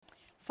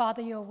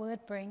Father, your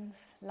word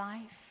brings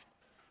life,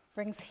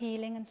 brings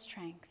healing and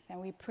strength, and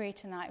we pray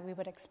tonight we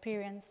would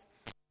experience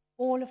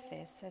all of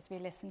this as we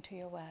listen to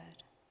your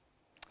word.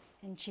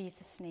 In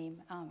Jesus'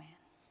 name, amen.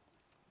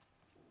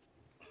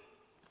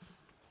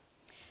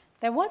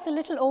 There was a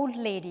little old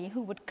lady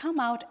who would come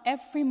out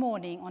every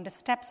morning on the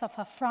steps of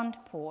her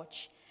front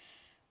porch,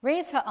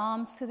 raise her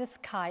arms to the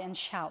sky and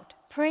shout,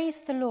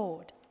 "Praise the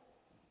Lord."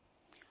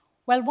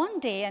 Well, one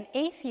day an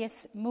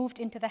atheist moved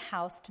into the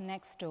house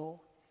next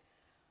door.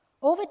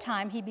 Over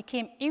time, he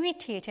became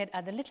irritated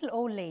at the little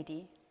old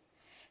lady.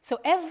 So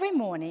every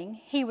morning,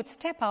 he would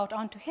step out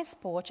onto his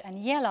porch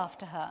and yell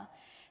after her,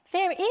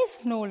 "There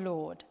is no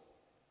Lord."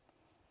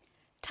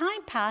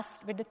 Time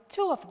passed with the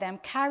two of them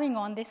carrying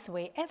on this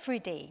way every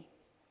day.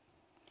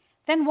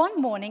 Then one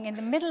morning in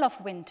the middle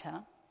of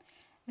winter,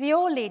 the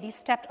old lady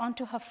stepped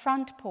onto her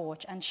front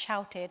porch and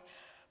shouted,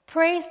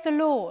 "Praise the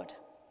Lord.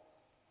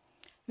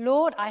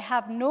 Lord, I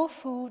have no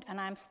food and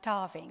I'm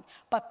starving,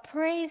 but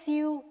praise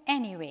you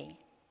anyway.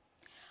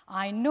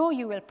 I know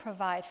you will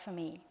provide for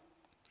me."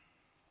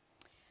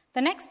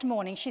 The next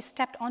morning, she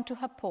stepped onto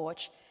her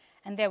porch,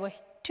 and there were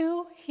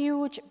 2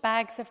 huge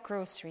bags of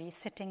groceries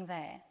sitting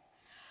there.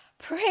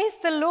 "Praise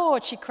the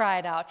Lord," she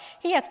cried out.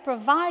 "He has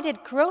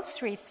provided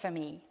groceries for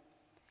me."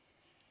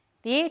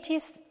 The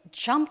atheist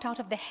jumped out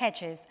of the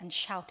hedges and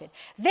shouted,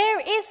 "There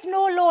is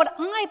no Lord.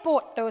 I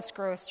bought those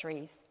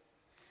groceries."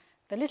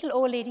 The little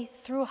old lady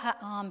threw her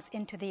arms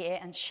into the air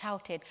and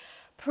shouted,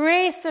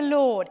 "Praise the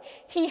Lord.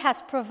 He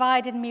has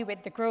provided me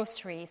with the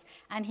groceries,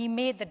 and he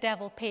made the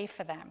devil pay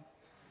for them."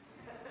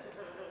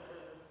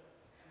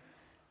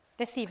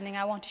 This evening,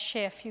 I want to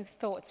share a few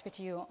thoughts with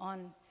you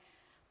on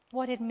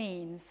what it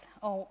means,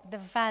 or the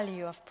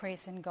value of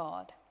praising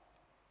God.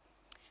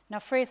 Now,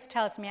 Fraser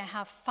tells me I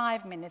have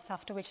 5 minutes,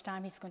 after which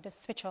time he's going to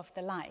switch off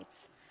the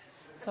lights.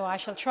 So I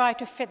shall try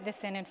to fit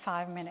this in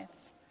 5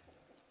 minutes.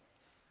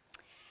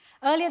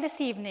 Earlier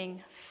this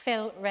evening,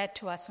 Phil read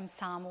to us from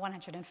Psalm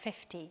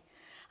 150.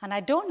 And I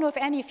don't know if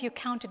any of you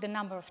counted the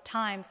number of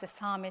times the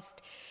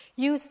psalmist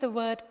used the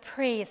word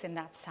praise in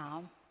that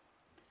psalm.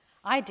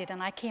 I did,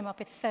 and I came up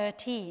with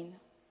 13.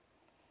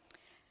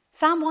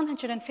 Psalm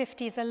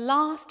 150 is the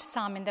last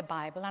psalm in the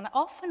Bible, and I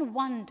often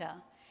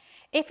wonder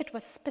if it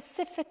was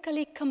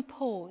specifically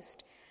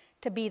composed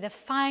to be the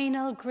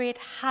final great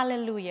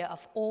hallelujah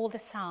of all the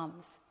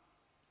psalms.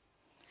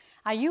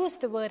 I use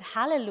the word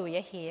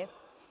hallelujah here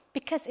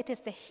because it is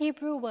the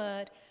Hebrew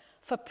word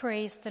for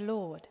praise the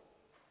Lord.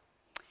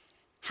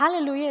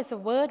 Hallelujah is a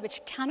word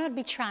which cannot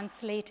be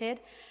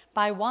translated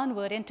by one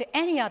word into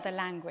any other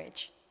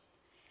language.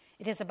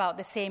 It is about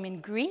the same in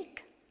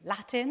Greek,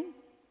 Latin,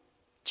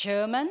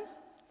 German,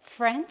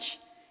 French,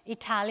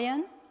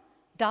 Italian,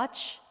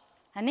 Dutch,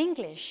 and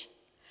English.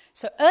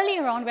 So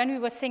earlier on, when we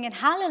were singing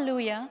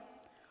Hallelujah,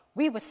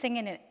 we were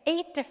singing in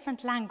 8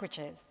 different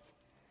languages.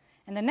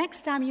 And the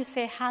next time you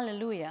say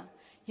Hallelujah,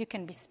 you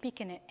can be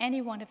speaking in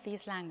any one of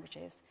these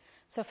languages.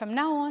 So from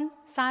now on,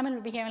 Simon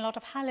will be hearing a lot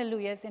of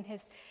Hallelujahs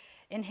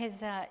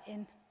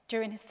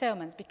during his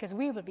sermons, because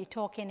we will be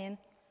talking in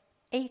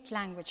 8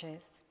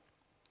 languages.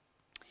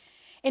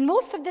 In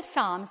most of the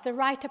Psalms, the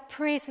writer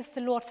praises the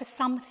Lord for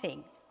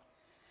something.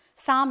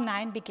 Psalm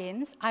 9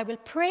 begins, "I will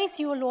praise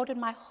you, O Lord, with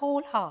my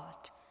whole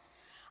heart.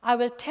 I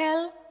will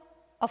tell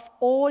of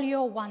all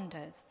your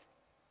wonders."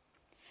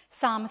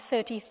 Psalm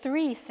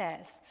 33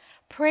 says,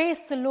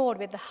 "Praise the Lord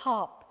with the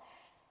harp.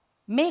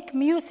 Make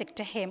music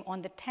to him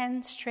on the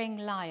 10-string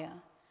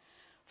lyre.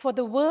 For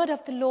the word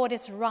of the Lord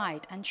is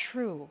right and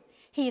true.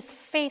 He is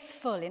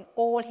faithful in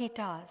all he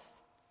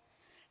does."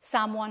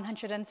 Psalm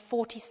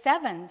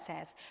 147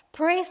 says,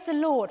 "Praise the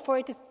Lord, for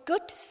it is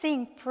good to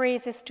sing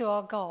praises to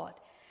our God,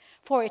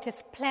 for it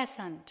is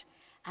pleasant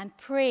and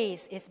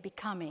praise is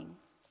becoming,"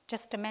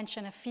 just to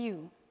mention a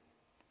few.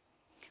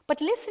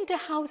 But listen to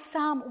how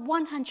Psalm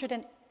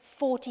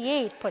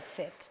 148 puts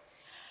it.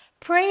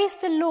 "Praise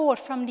the Lord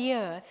from the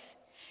earth,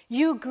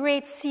 you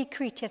great sea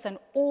creatures and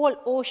all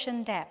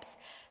ocean depths,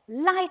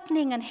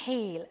 lightning and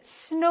hail,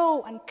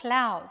 snow and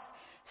clouds,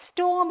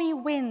 stormy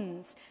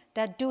winds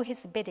that do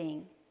his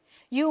bidding,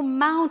 you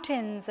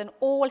mountains and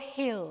all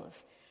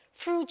hills,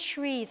 fruit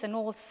trees and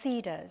all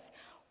cedars,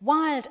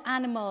 wild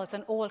animals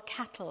and all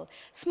cattle,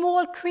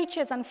 small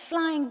creatures and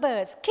flying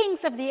birds,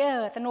 kings of the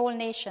earth and all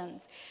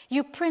nations,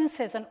 you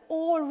princes and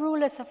all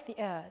rulers of the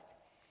earth,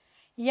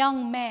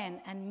 young men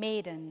and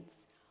maidens,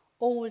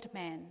 old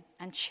men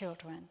and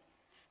children.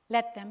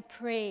 Let them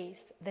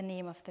praise the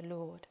name of the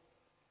Lord."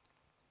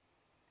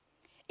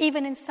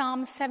 Even in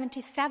Psalm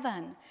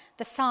 77,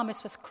 the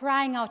psalmist was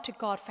crying out to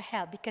God for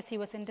help because he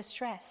was in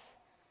distress.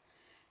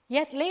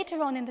 Yet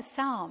later on in the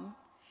psalm,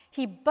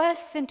 he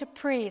bursts into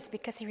praise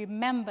because he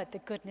remembered the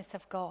goodness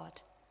of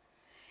God.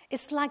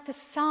 It's like the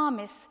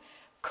psalmist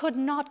could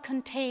not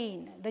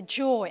contain the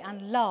joy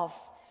and love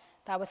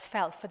that was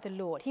felt for the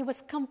Lord. He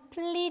was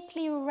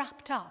completely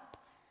wrapped up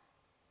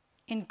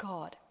in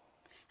God.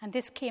 And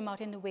this came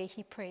out in the way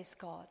he praised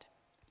God.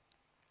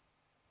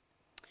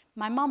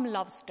 My mom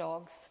loves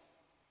dogs,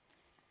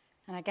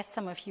 and I guess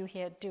some of you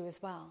here do as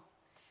well.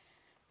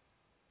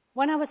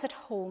 When I was at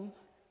home,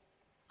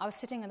 I was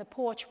sitting on the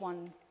porch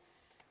one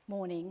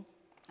morning,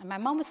 and my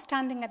mom was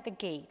standing at the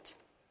gate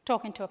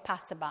talking to a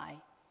passerby,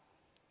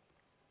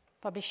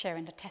 probably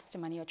sharing a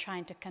testimony or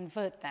trying to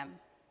convert them.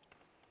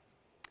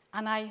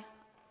 And I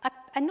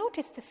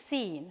noticed a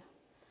scene.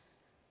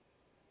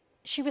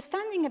 She was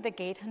standing at the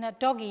gate, and her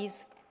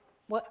doggies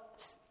were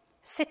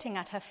sitting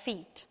at her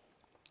feet.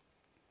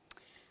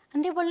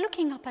 And they were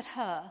looking up at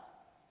her.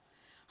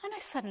 And I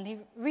suddenly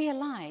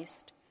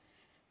realized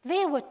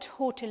they were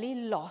totally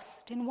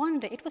lost in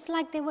wonder. It was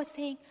like they were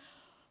saying,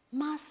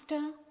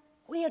 "Master,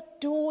 we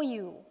adore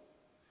you.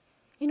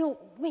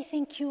 We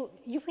think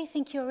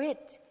you're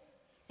it."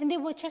 And they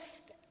were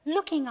just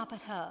looking up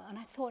at her. And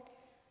I thought,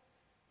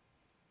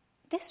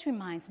 this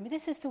reminds me,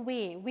 this is the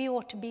way we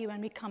ought to be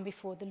when we come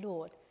before the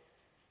Lord.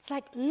 It's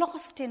like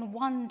lost in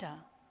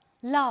wonder,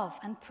 love,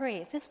 and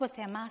praise. This was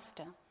their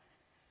master.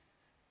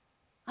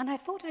 And I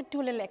thought I'd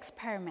do a little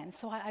experiment.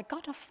 So I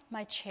got off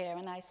my chair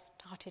and I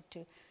started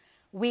to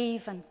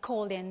wave and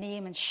call their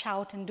name and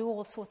shout and do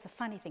all sorts of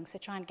funny things to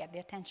try and get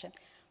their attention.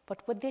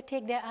 But would they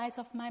take their eyes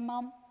off my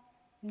mom?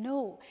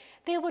 No.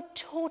 They were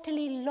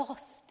totally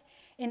lost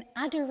in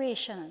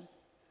adoration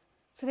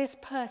to this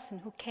person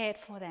who cared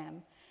for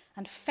them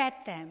and fed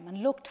them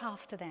and looked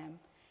after them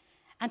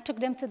and took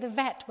them to the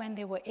vet when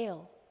they were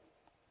ill.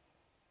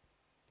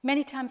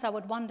 Many times I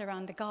would wander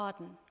around the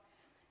garden.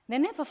 They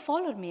never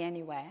followed me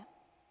anywhere.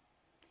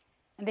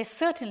 And they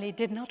certainly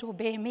did not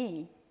obey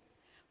me.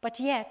 But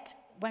yet,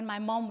 when my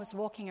mom was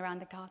walking around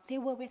the garden, they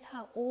were with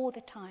her all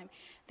the time.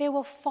 They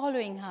were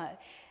following her.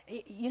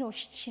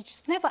 She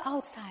was never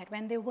outside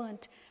when they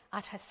weren't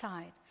at her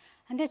side.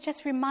 And it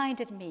just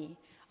reminded me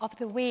of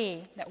the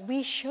way that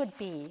we should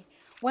be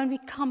when we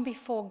come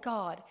before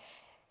God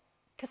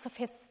because of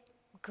his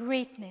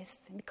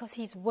greatness and because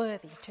he's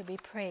worthy to be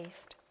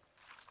praised.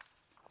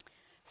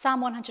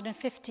 Psalm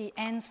 150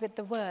 ends with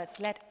the words,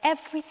 "Let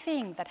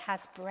everything that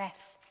has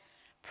breath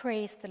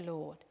praise the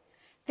Lord."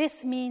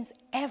 This means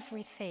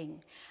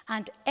everything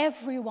and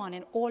everyone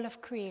in all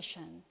of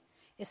creation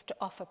is to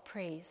offer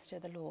praise to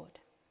the Lord.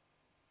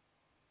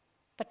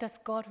 But does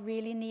God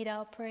really need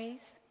our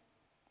praise?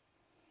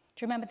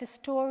 Do you remember the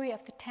story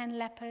of the 10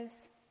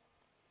 lepers?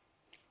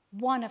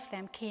 One of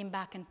them came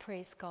back and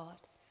praised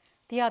God.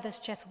 The others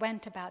just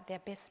went about their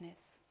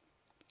business.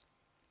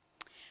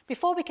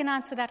 Before we can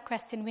answer that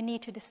question, we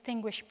need to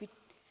distinguish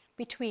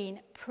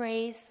between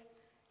praise,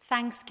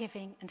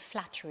 thanksgiving, and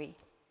flattery.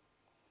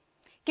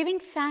 Giving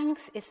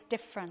thanks is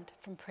different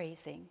from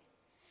praising.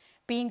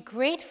 Being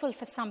grateful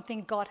for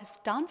something God has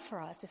done for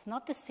us is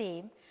not the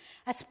same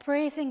as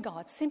praising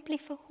God simply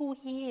for who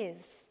he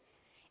is,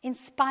 in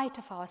spite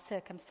of our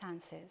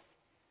circumstances.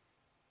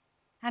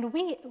 And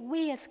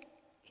we as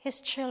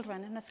his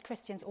children and as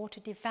Christians ought to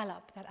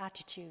develop that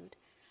attitude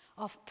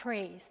of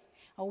praise.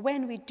 Or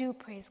when we do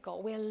praise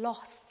God, we're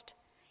lost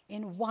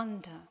in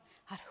wonder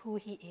at who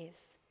he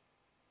is.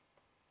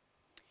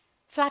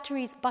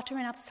 Flattery is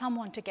buttering up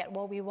someone to get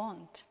what we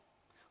want.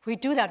 We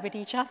do that with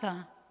each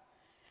other.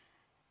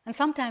 And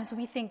sometimes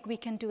we think we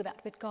can do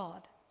that with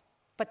God,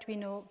 but we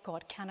know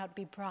God cannot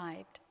be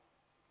bribed.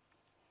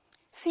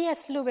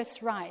 C.S.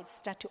 Lewis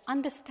writes that to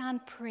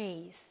understand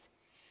praise,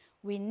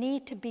 we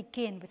need to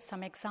begin with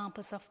some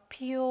examples of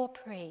pure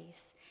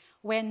praise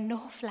where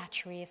no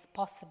flattery is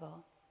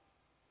possible.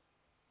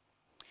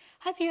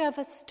 Have you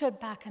ever stood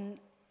back and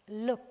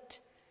looked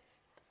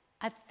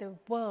at the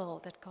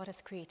world that God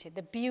has created,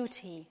 the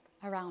beauty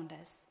around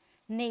us,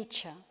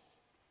 nature?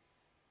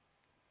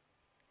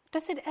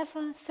 Does it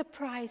ever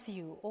surprise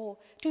you, or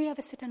do you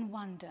ever sit and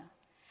wonder,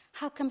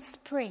 how come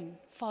spring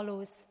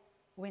follows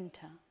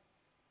winter?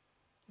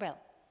 Well,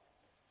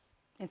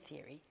 in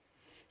theory.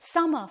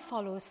 Summer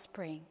follows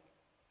spring,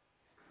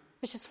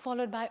 which is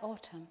followed by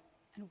autumn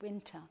and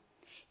winter.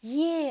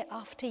 Year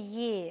after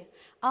year,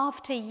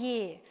 after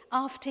year,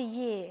 after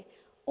year,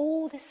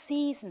 all the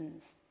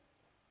seasons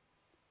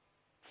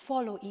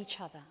follow each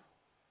other.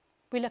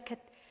 We look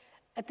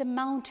at the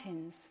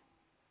mountains,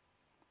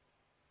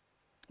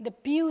 the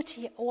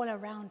beauty all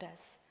around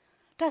us.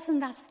 Doesn't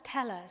that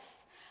tell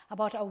us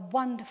about a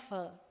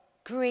wonderful,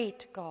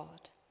 great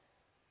God?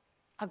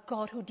 A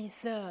God who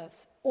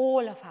deserves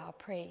all of our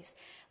praise.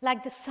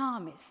 Like the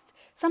psalmist.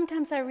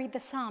 Sometimes I read the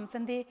Psalms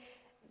and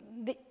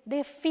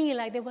they feel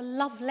like they were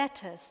love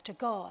letters to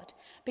God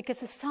because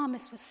the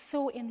psalmist was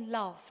so in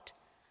love,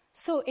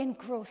 so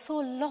engrossed, so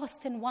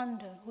lost in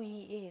wonder who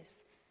he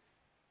is.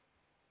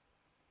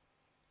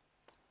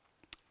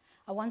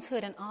 I once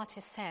heard an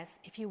artist says,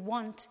 if you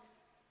want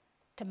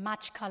to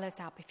match colors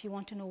up, if you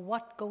want to know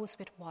what goes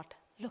with what,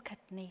 look at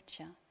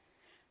nature.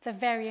 The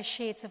various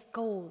shades of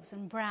golds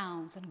and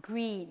browns and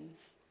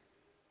greens.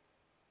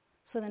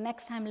 So the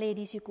next time,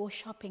 ladies, you go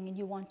shopping and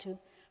you want to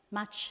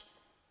match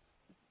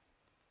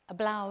a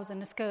blouse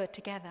and a skirt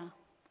together,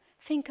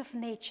 think of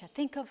nature,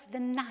 think of the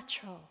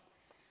natural,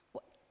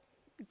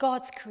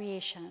 God's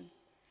creation.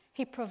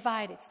 He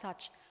provided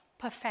such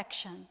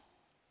perfection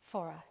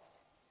for us.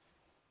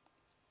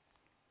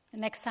 The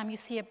next time you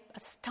see a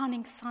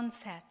stunning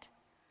sunset,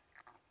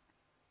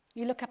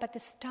 you look up at the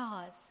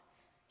stars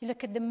You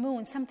look at the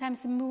moon.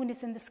 Sometimes the moon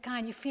is in the sky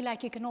and you feel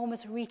like you can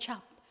almost reach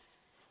up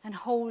and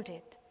hold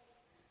it.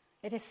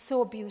 It is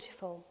so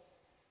beautiful.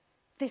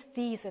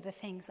 These are the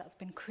things that's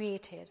been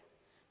created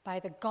by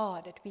the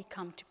God that we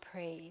come to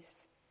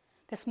praise.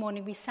 This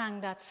morning we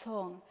sang that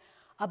song,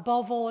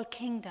 above all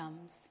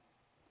kingdoms,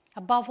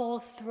 above all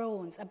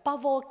thrones,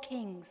 above all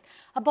kings,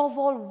 above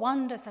all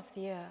wonders of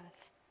the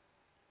earth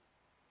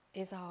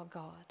is our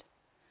God.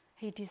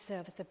 He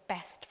deserves the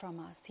best from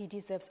us. He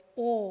deserves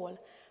all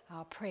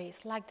our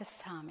praise, like the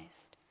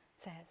psalmist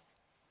says.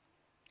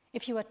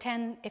 If you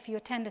attend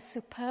a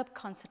superb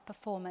concert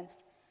performance,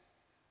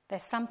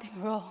 there's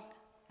something wrong,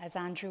 as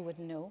Andrew would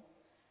know.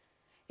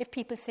 If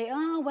people say,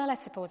 oh, well, I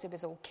suppose it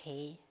was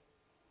okay.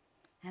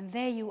 And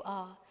there you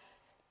are,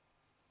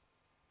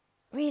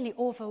 really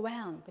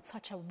overwhelmed with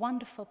such a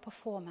wonderful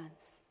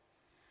performance.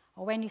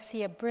 Or when you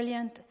see a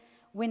brilliant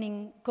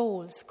winning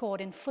goal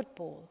scored in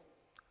football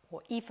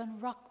or even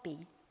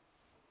rugby.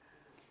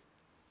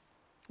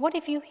 What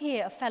if you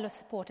hear a fellow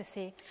supporter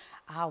say,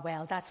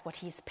 well, that's what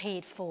he's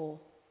paid for?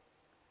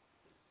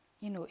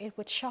 It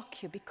would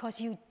shock you because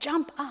you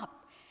jump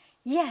up.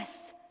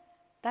 Yes,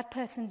 that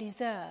person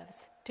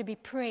deserves to be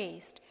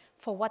praised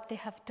for what they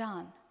have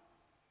done.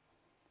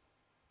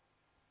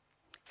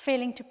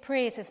 Failing to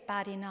praise is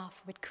bad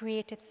enough with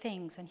created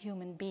things and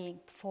human being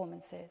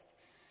performances.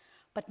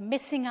 But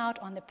missing out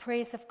on the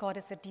praise of God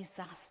is a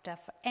disaster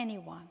for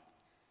anyone.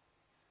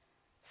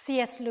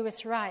 C.S.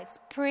 Lewis writes,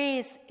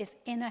 praise is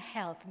inner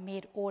health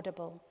made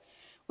audible,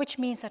 which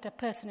means that a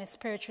person is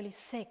spiritually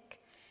sick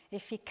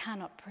if he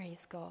cannot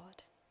praise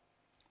God.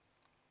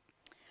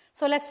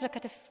 So let's look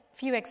at a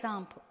few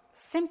examples,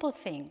 simple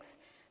things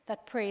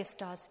that praise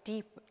does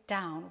deep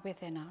down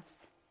within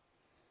us.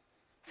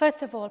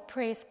 First of all,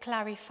 praise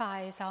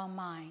clarifies our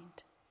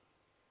mind.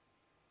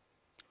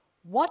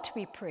 What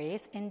we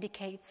praise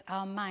indicates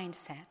our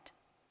mindset.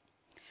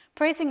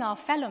 Praising our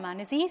fellow man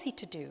is easy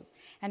to do,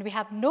 and we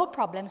have no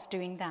problems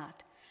doing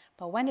that.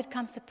 But when it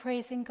comes to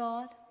praising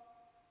God,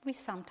 we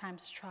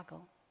sometimes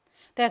struggle.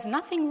 There's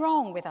nothing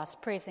wrong with us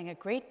praising a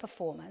great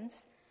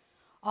performance,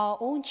 our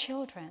own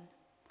children.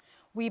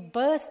 We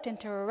burst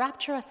into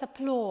rapturous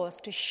applause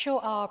to show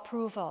our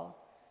approval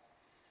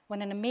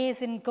when an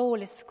amazing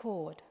goal is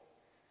scored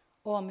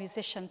or a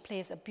musician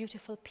plays a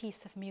beautiful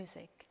piece of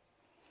music.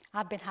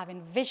 I've been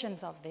having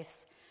visions of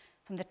this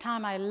from the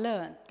time I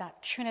learned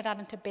that Trinidad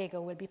and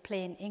Tobago will be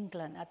playing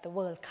England at the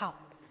World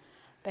Cup,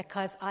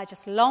 because I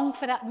just long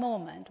for that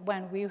moment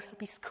when we will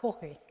be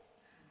scoring.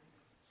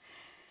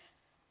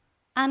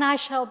 And I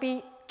shall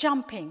be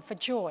jumping for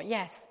joy,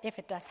 yes, if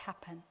it does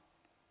happen.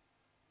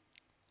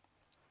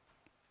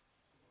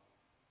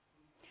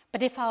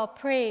 But if our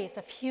praise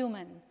of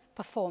human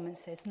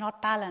performance is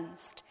not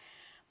balanced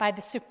by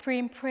the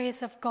supreme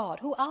praise of God,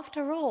 who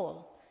after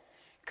all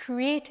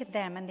created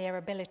them and their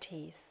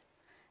abilities,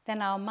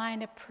 then our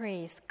minor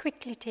praise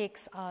quickly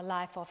takes our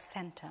life off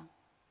center.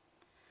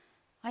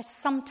 I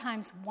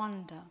sometimes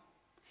wonder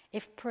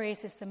if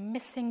praise is the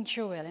missing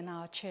jewel in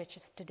our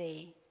churches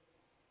today.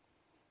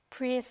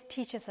 Praise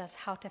teaches us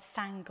how to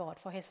thank God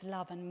for his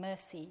love and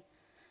mercy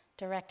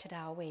directed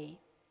our way.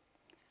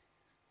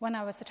 When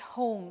I was at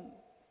home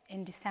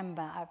in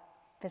December, I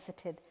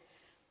visited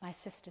my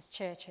sister's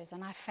churches,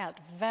 and I felt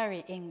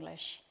very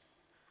English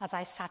as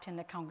I sat in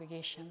the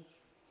congregation,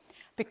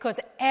 because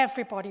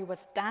everybody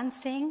was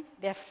dancing,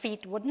 their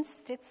feet wouldn't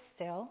sit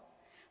still,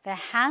 their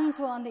hands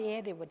were on the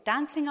air, they were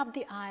dancing up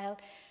the aisle,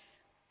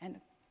 and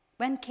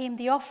when came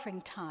the offering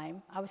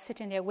time, I was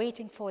sitting there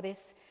waiting for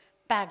this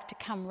bag to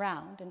come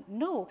round, and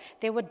no,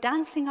 they were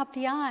dancing up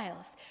the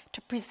aisles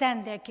to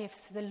present their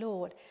gifts to the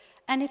Lord,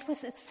 and it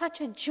was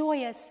such a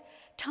joyous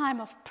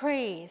time of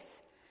praise.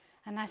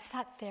 And I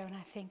sat there and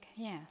I think,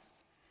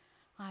 yes,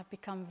 I've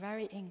become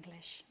very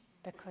English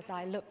because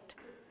I looked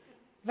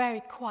very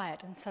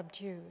quiet and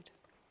subdued.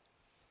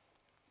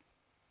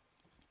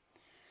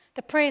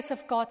 The praise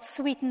of God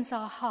sweetens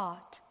our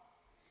heart.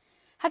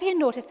 Have you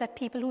noticed that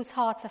people whose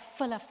hearts are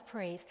full of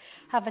praise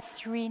have a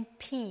serene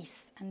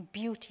peace and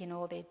beauty in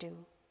all they do?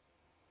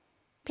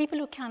 People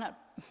who cannot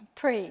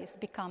praise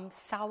become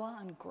sour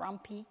and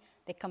grumpy.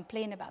 They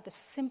complain about the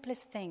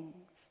simplest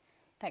things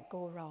that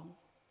go wrong.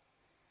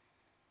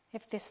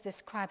 If this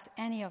describes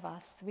any of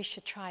us, we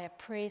should try a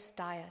praise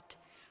diet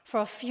for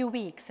a few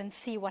weeks and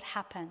see what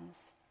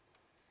happens.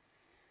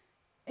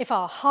 If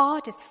our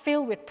heart is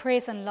filled with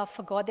praise and love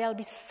for God, there'll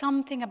be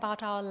something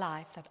about our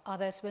life that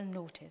others will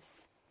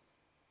notice.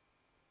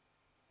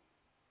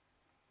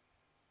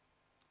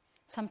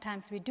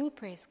 Sometimes we do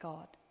praise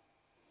God,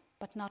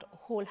 but not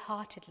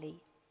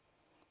wholeheartedly.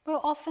 We're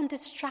often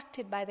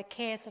distracted by the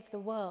cares of the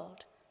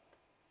world.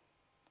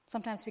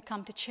 Sometimes we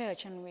come to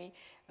church and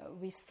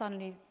we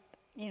suddenly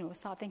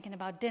start thinking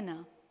about dinner.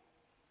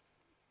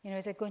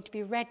 Is it going to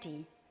be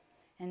ready?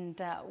 And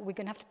we're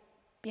going to have to,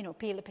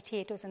 peel the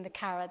potatoes and the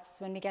carrots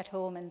when we get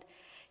home. And,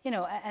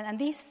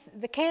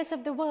 the cares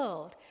of the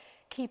world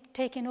keep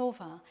taking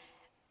over,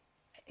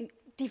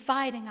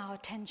 dividing our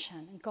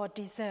attention. God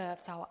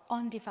deserves our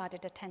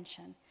undivided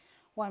attention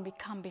when we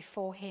come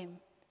before him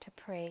to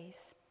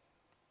praise.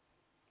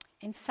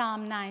 In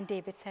Psalm 9,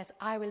 David says,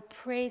 I will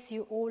praise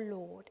you, O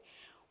Lord,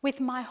 with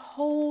my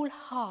whole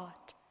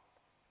heart.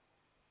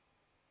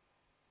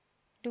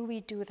 Do we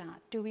do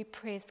that? Do we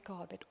praise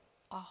God with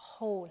our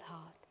whole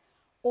heart?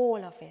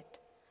 All of it.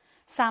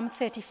 Psalm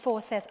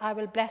 34 says, I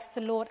will bless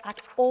the Lord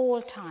at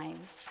all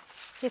times.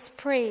 His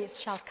praise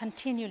shall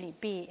continually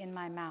be in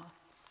my mouth.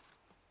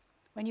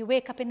 When you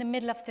wake up in the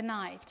middle of the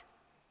night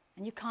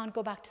and you can't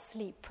go back to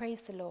sleep,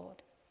 praise the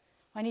Lord.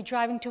 When you're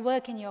driving to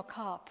work in your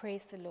car,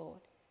 praise the Lord.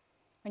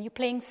 When you're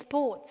playing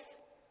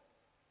sports,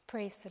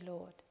 praise the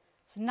Lord.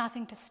 There's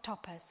nothing to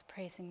stop us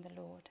praising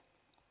the Lord.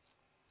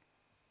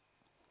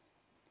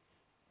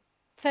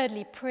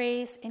 Thirdly,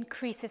 praise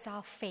increases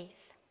our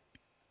faith.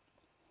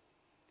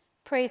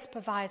 Praise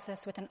provides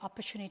us with an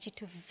opportunity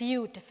to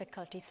view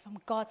difficulties from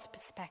God's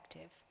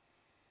perspective.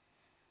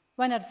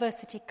 When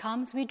adversity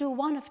comes, we do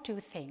one of two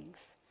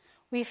things.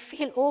 We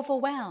feel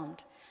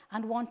overwhelmed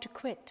and want to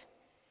quit,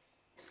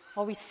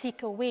 or we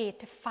seek a way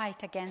to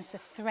fight against a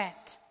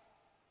threat.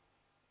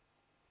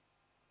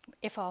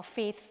 If our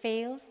faith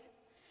fails,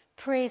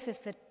 praise is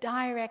the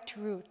direct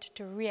route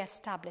to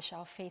reestablish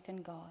our faith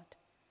in God.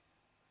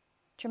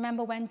 Do you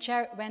remember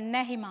when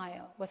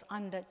Nehemiah was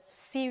under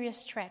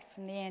serious threat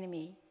from the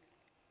enemy?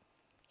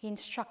 He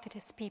instructed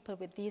his people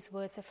with these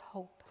words of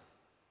hope.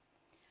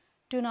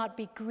 Do not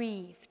be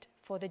grieved,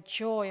 for the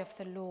joy of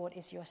the Lord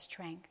is your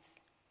strength.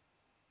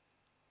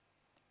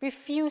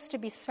 Refuse to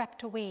be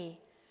swept away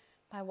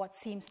by what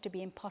seems to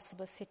be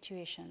impossible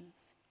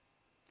situations.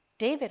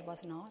 David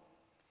was not.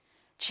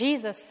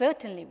 Jesus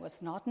certainly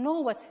was not,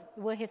 nor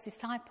were his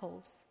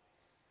disciples.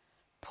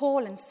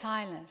 Paul and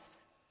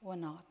Silas were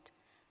not.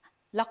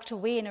 Locked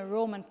away in a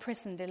Roman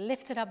prison, they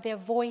lifted up their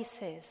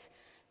voices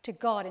to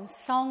God in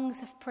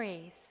songs of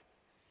praise.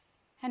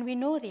 And we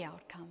know the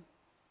outcome.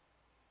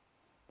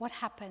 What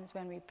happens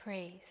when we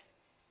praise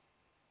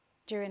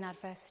during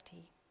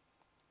adversity?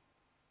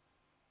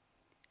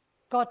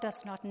 God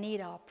does not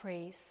need our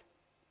praise,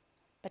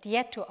 but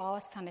yet to our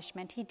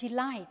astonishment, he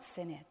delights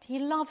in it. He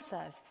loves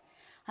us,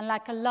 and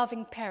like a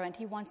loving parent,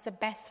 he wants the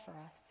best for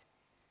us.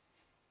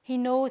 He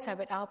knows that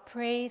with our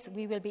praise,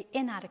 we will be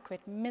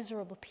inadequate,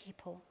 miserable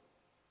people.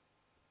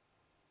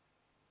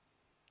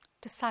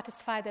 To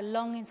satisfy the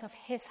longings of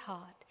his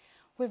heart,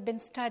 we've been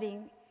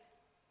studying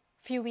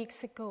a few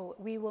weeks ago,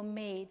 we were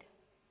made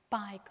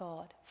by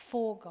God,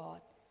 for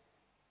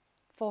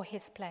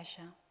his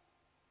pleasure.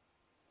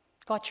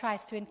 God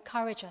tries to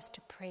encourage us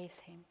to praise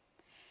him.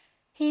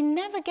 He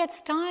never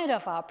gets tired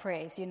of our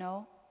praise, you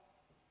know.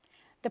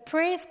 The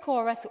praise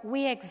chorus,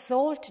 we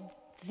exalt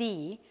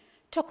thee,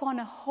 took on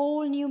a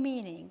whole new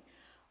meaning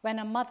when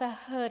a mother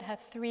heard her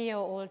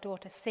 3-year-old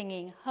daughter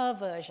singing her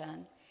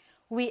version,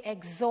 we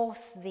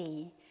exhaust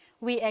thee,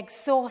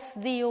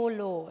 O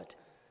Lord.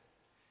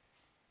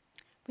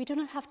 We do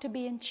not have to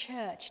be in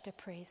church to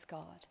praise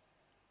God.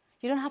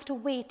 You don't have to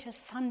wait till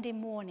Sunday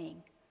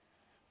morning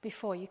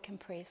before you can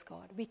praise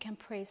God. We can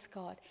praise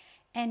God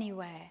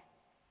anywhere.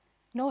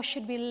 Nor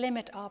should we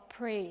limit our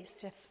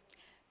praise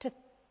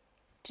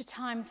to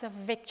times of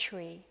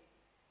victory.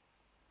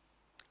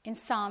 In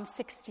Psalm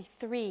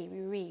 63,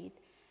 we read,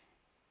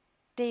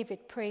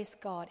 David praised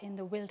God in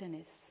the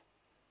wilderness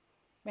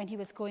when he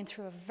was going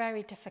through a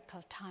very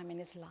difficult time in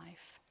his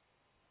life.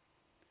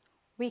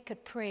 We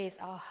could praise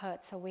our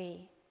hurts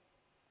away.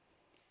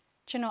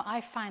 Do you know,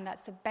 I find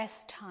that's the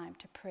best time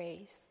to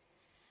praise.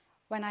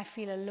 When I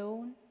feel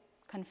alone,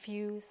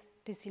 confused,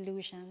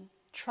 disillusioned,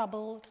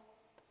 troubled,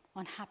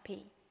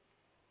 unhappy.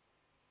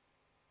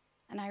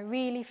 And I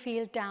really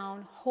feel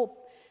down,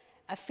 hope.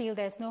 I feel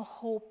there's no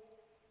hope.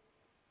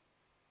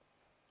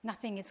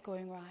 Nothing is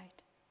going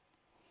right.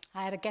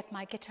 I had to get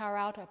my guitar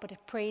out, I put a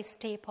praise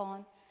tape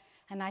on,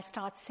 and I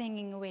start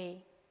singing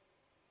away.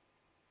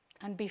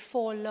 And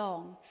before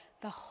long,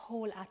 the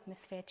whole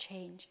atmosphere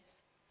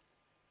changes.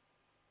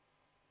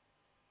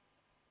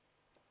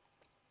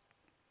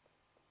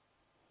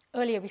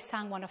 Earlier we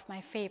sang one of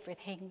my favorite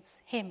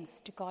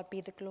hymns, To God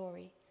Be the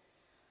Glory.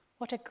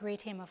 What a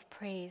great hymn of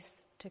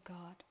praise to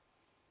God.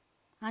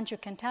 Andrew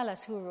can tell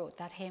us who wrote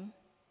that hymn.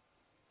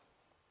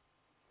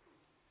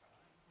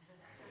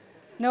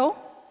 No?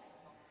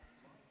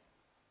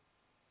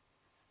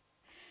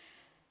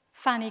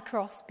 Fanny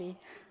Crosby.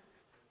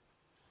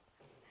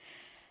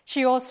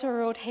 She also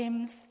wrote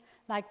hymns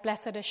like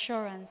Blessed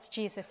Assurance,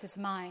 Jesus is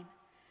Mine,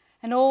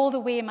 and All the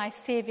Way My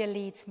Savior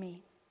Leads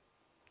Me.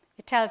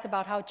 It tells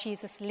about how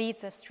Jesus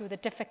leads us through the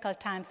difficult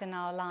times in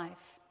our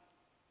life.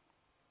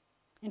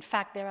 In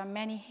fact, there are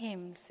many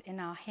hymns in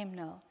our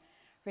hymnal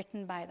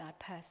written by that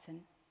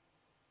person.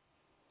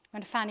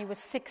 When Fanny was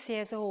 6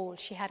 years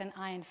old, she had an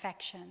eye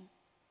infection.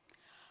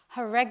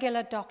 Her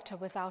regular doctor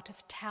was out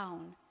of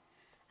town,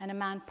 and a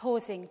man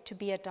posing to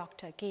be a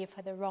doctor gave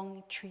her the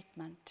wrong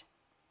treatment.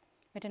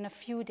 Within a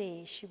few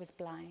days, she was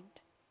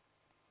blind.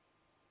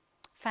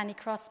 Fanny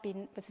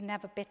Crosby was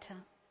never bitter,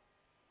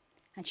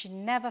 and she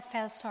never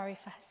felt sorry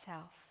for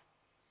herself.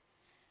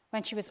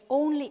 When she was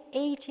only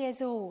 8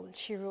 years old,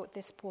 she wrote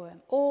this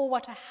poem, Oh,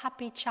 what a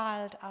happy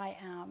child I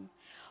am.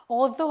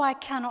 Although I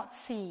cannot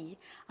see,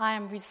 I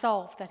am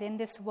resolved that in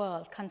this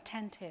world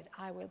contented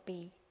I will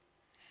be.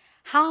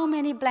 How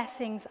many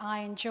blessings I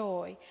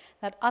enjoy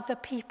that other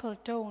people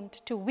don't,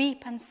 to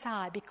weep and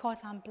sigh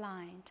because I'm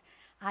blind.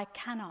 I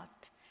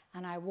cannot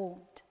and I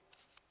won't.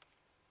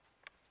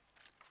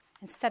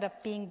 Instead of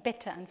being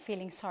bitter and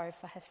feeling sorry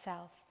for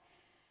herself,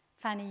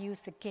 Fanny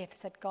used the gifts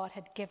that God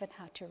had given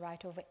her to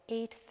write over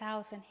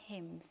 8,000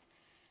 hymns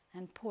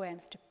and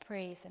poems to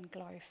praise and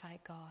glorify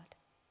God.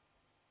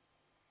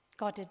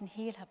 God didn't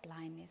heal her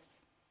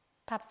blindness.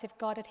 Perhaps if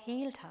God had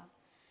healed her,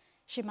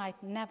 she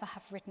might never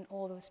have written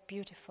all those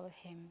beautiful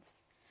hymns,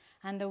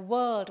 and the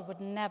world would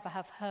never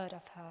have heard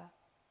of her.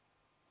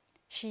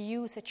 She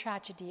used the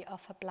tragedy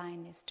of her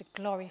blindness to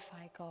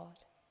glorify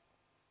God.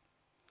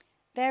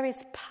 There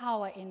is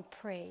power in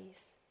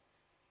praise.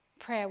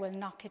 Prayer will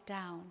knock it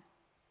down.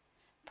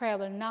 Prayer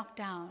will knock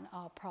down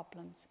our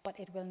problems, but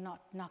it will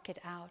not knock it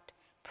out.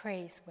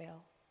 Praise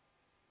will.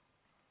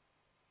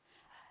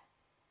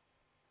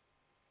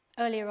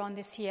 Earlier on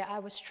this year, I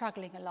was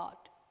struggling a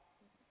lot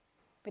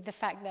with the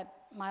fact that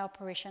my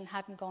operation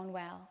hadn't gone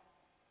well.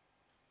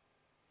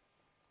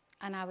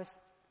 And I was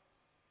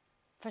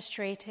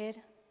frustrated.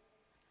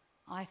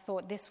 I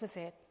thought this was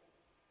it.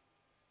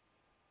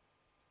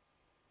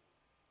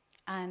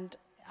 And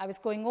I was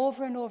going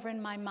over and over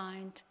in my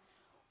mind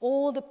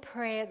all the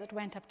prayer that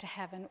went up to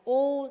heaven,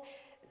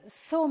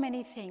 so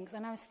many things.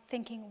 And I was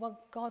thinking, well,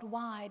 God,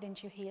 why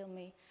didn't you heal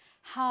me?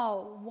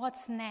 How?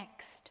 What's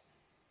next?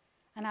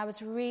 And I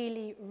was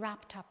really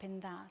wrapped up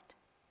in that.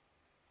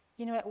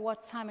 You know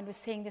what Simon was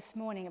saying this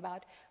morning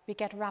about we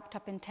get wrapped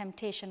up in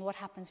temptation. What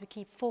happens? We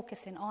keep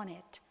focusing on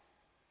it,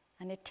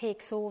 and it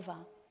takes over.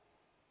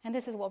 And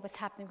this is what was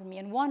happening with me.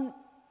 And one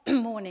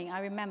morning,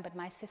 I remembered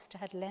my sister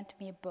had lent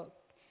me a book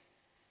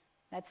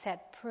that said,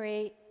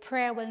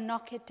 prayer will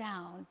knock it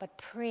down, but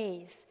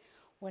praise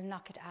will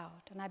knock it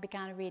out. And I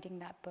began reading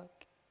that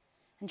book.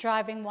 And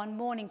driving one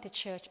morning to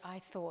church, I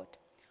thought,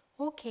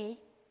 okay,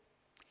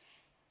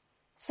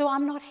 so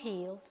I'm not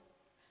healed.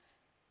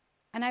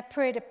 And I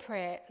prayed a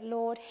prayer,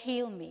 Lord,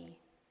 heal me.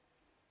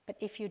 But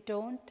if you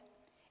don't,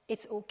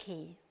 it's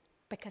okay,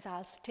 because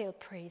I'll still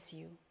praise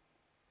you.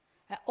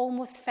 I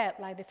almost felt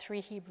like the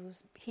 3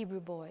 Hebrew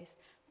boys,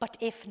 but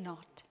if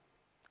not,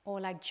 or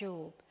like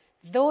Job,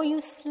 though you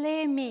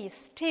slay me,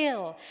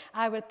 still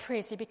I will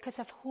praise you because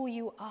of who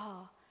you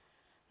are,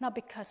 not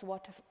because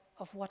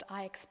of what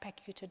I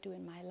expect you to do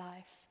in my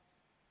life.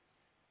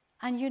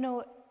 And you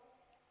know,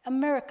 a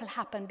miracle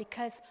happened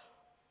because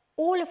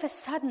all of a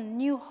sudden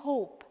new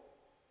hope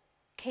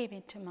came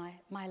into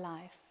my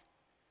life.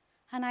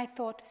 And I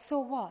thought, so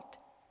what?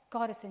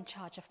 God is in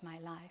charge of my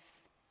life.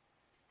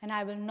 And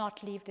I will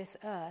not leave this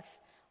earth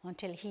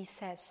until he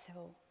says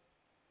so.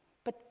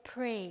 But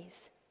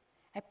praise.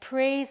 I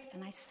praised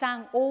and I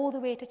sang all the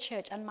way to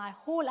church, and my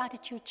whole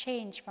attitude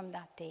changed from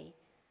that day.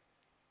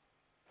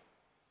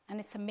 And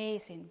it's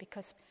amazing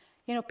because,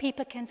 you know,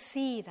 people can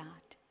see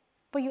that.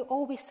 But you're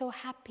always so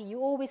happy.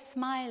 You're always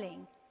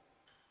smiling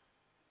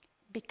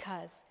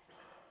because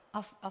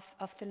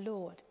of the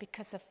Lord,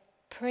 because of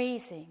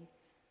praising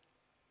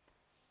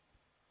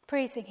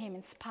him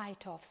in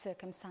spite of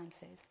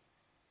circumstances,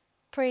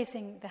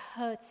 praising the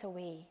hurts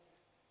away.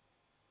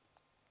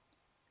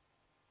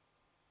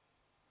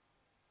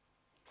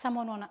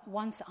 Someone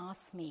once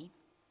asked me,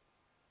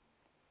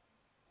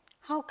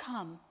 how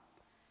come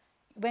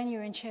when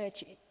you're in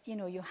church, you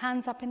know, your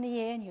hands up in the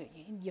air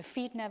and your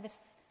feet never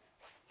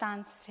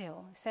stand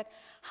still? I said,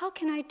 how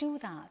can I do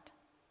that?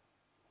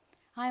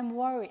 I'm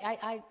worried.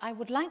 I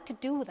would like to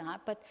do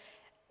that, but,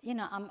 you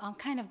know, I'm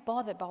kind of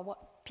bothered about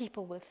what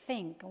people will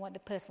think and what the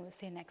person will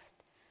say next,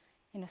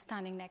 you know,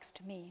 standing next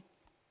to me.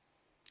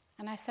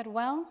 And I said,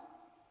 well,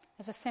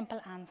 there's a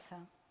simple answer.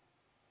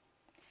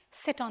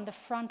 Sit on the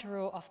front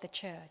row of the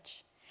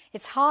church.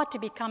 It's hard to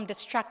become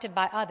distracted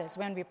by others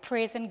when we're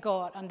praising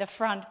God on the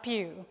front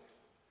pew.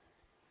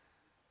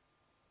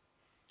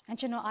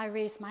 And you know, I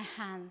raise my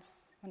hands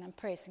when I'm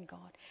praising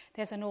God.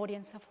 There's an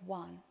audience of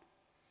 1.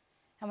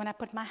 And when I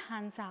put my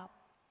hands up,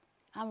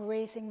 I'm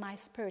raising my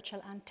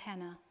spiritual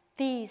antenna.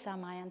 These are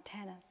my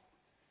antennas.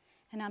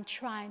 And I'm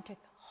trying to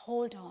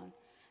hold on.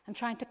 I'm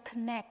trying to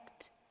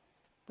connect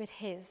with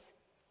his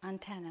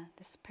antenna,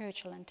 the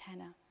spiritual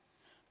antenna.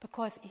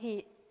 Because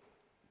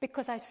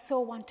I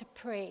so want to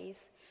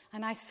praise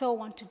and I so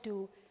want to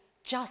do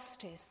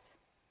justice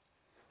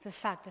to the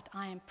fact that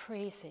I am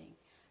praising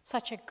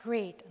such a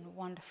great and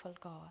wonderful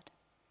God.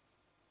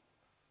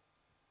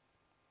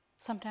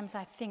 Sometimes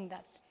I think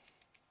that,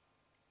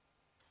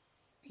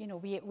 you know,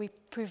 we're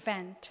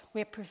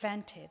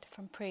prevented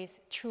from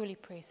truly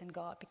praising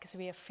God because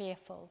we are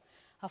fearful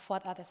of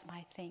what others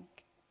might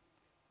think.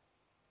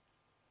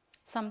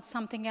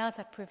 Something else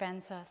that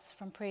prevents us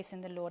from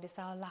praising the Lord is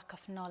our lack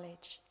of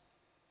knowledge.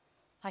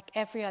 Like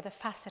every other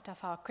facet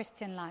of our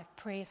Christian life,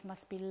 praise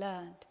must be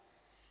learned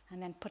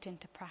and then put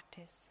into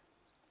practice.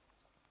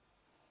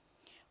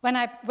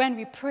 When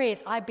we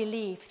praise, I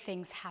believe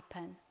things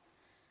happen.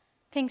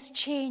 Things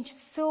change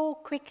so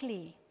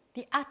quickly.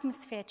 The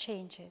atmosphere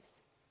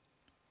changes.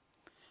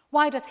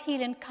 Why does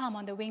healing come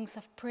on the wings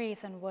of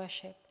praise and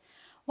worship?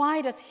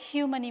 Why does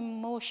human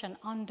emotion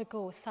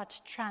undergo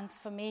such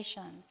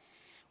transformation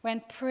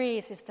when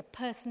praise is the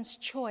person's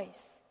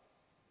choice?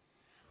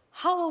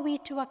 How are we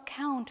to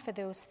account for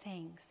those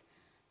things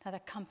that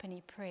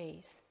accompany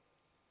praise?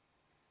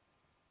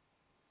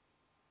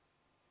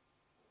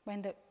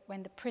 When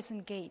the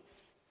prison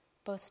gates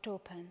burst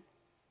open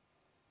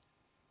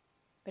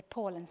with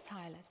Paul and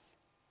Silas,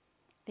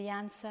 the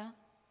answer: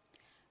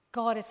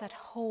 God is at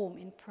home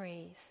in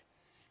praise.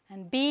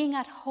 And being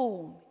at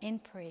home in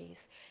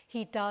praise,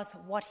 he does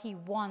what he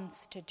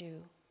wants to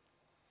do.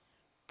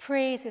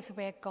 Praise is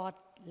where God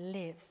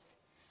lives.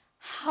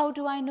 How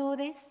do I know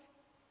this?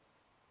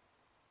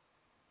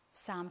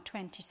 Psalm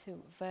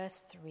 22,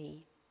 verse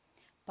 3.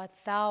 But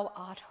thou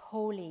art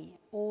holy,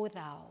 O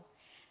thou,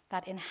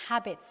 that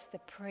inhabits the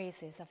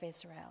praises of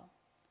Israel.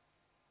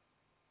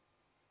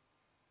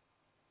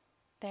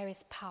 There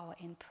is power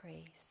in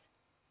praise.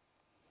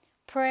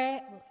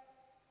 Prayer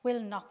will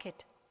knock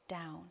it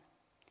down,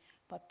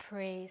 but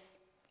praise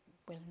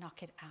will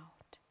knock it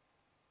out.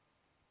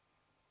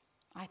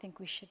 I think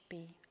we should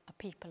be a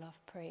people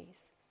of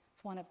praise.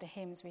 It's one of the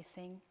hymns we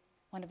sing,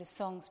 one of the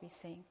songs we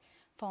sing.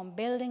 For I'm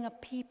building a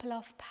people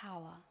of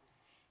power,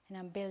 and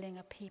I'm building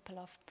a people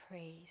of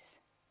praise.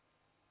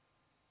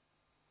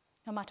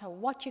 No matter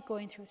what you're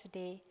going through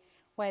today,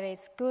 whether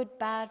it's good,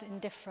 bad,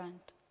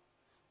 indifferent,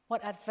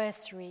 what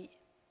adversary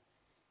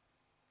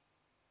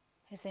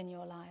is in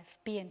your life,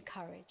 be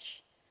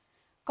encouraged.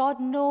 God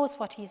knows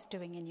what he's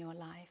doing in your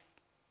life,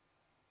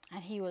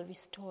 and he will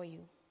restore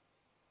you.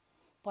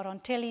 But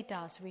until he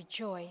does,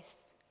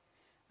 rejoice.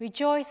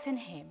 Rejoice in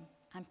him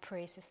and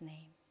praise his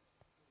name.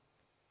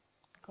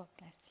 God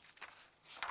bless you.